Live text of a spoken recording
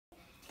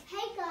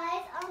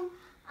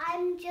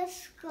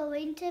just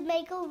going to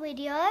make a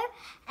video,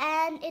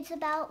 and it's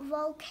about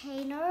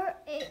volcano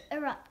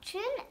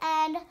eruption,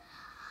 and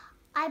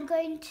I'm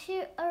going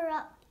to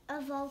erupt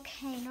a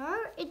volcano.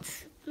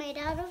 It's made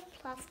out of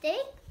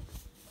plastic,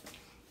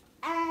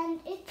 and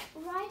it's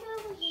right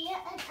over here,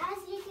 and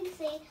as you can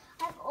see,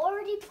 I've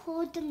already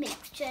poured the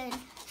mixture in,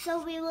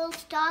 so we will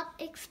start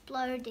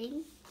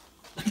exploding.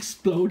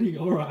 Exploding,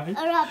 alright.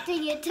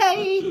 Erupting it,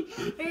 Tony.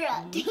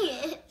 Erupting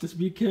it. Just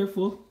be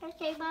careful.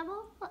 Okay,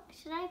 Bubble.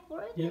 Should I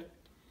pour it? Yep.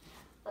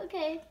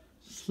 Okay.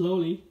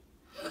 Slowly.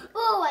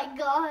 Oh my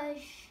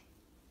gosh.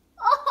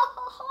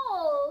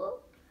 Oh!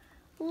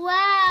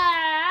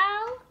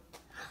 Wow!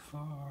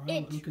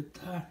 Alright, look at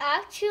that.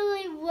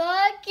 Actually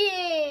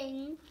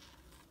working.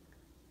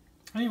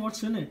 Hey,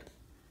 what's in it?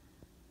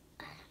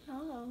 I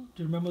don't know.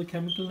 Do you remember the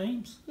chemical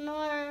names?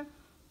 No.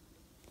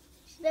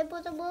 Should I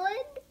put them on?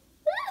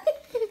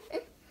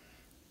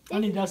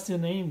 Honey, that's their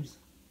names.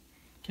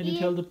 Can you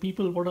tell the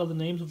people what are the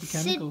names of the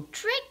chemical?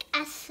 Citric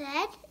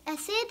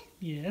acid.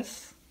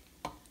 Yes.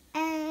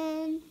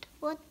 And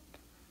what?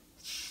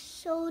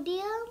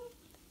 Sodium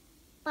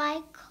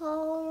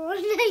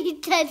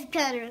bicarbonate. That's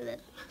kind of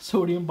it.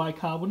 Sodium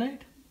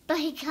bicarbonate.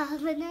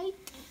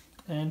 Bicarbonate.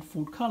 And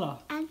food color.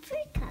 And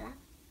food color.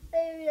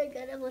 I'm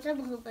gonna put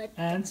them on.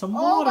 And some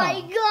Oh water.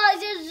 my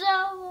gosh, it's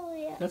so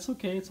weird. That's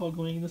okay, it's all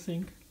going in the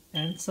sink.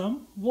 And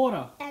some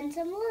water. And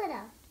some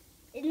water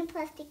in a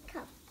plastic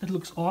cup. That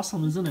looks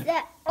awesome, isn't it?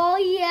 Oh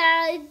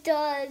yeah, it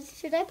does.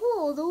 Should I pour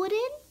all the wood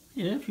in?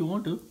 Yeah, if you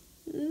want to.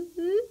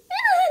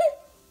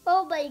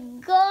 Oh my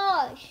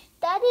gosh,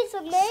 that is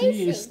amazing.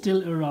 See, it's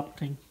still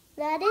erupting.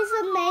 That is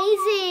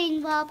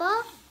amazing,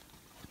 Baba.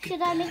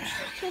 Should I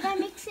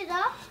mix it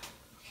up?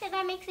 Should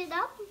I mix it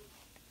up?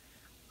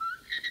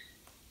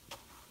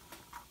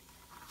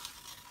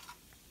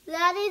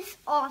 That is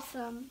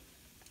awesome.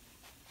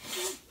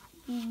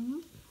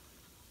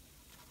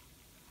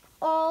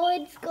 Oh,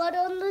 it's got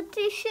on the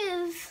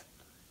dishes.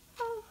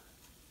 Oh.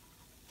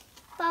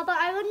 Baba,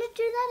 I want to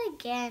do that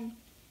again.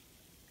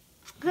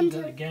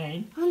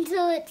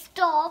 Until it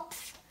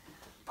stops.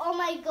 Oh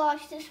my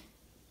gosh, this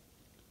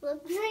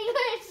looks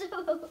like so.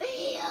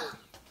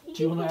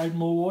 Do you want to add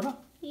more water?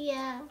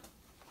 Yeah.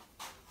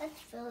 Let's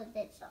fill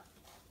this up.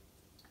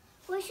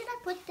 Where should I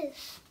put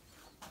this?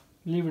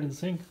 Leave it in the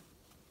sink.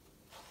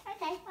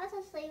 Okay, I'll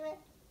just leave it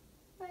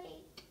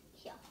right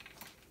here.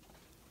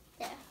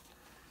 There.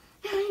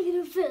 I'm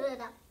gonna fill it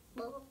up.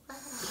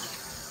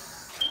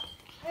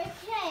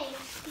 Okay,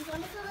 you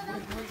wanna fill it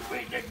up?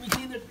 Wait, let me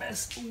clean that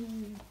mess.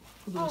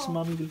 Otherwise,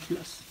 Mommy will kill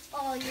us.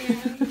 Oh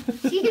yeah.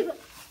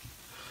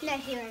 No,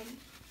 she won't.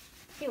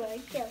 She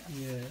won't kill us.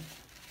 Yeah.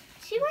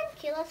 She won't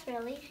kill us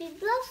really. She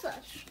loves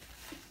us.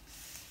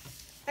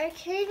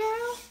 Okay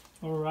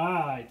now.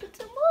 Alright. Put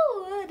some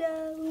more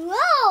water.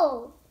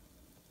 Whoa!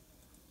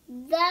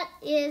 That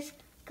is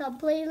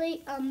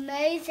completely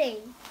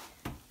amazing.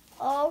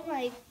 Oh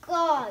my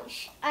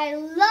gosh. I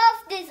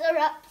love this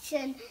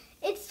eruption.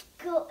 It's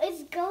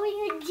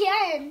going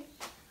again.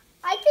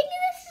 I think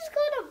this is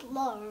going to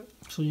blow.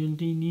 So you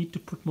need to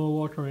put more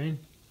water in.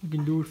 You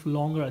can do it for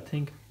longer, I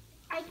think.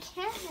 I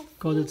can't.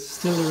 Because it's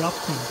still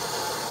erupting.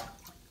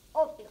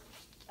 Oh my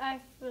gosh. I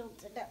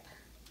filled it up.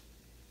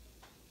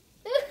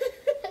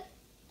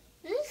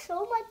 This is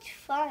so much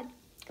fun.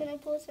 I'm going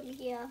to pour some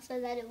here so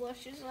that it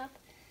washes up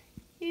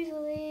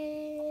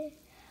easily.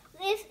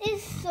 This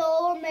is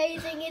so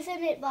amazing,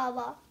 isn't it,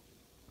 Baba?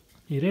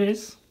 It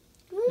is.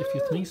 If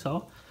you think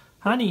so.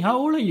 Honey, how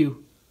old are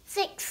you?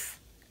 6.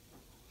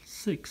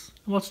 6.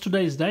 What's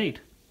today's date?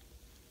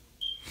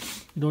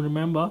 You don't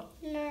remember?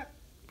 No.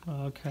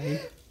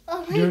 Okay.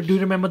 Oh, Do you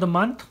remember the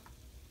month?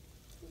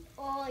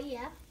 oh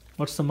yeah.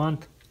 What's the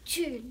month?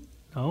 June.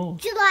 Oh,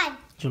 July.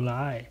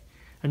 July.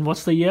 And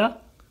what's the year?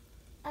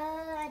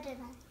 I don't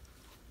know.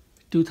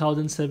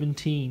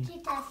 2017.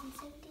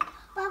 2017.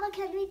 Baba,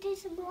 can we do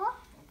some more?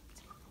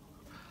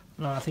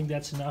 No, I think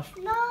that's enough.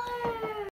 No.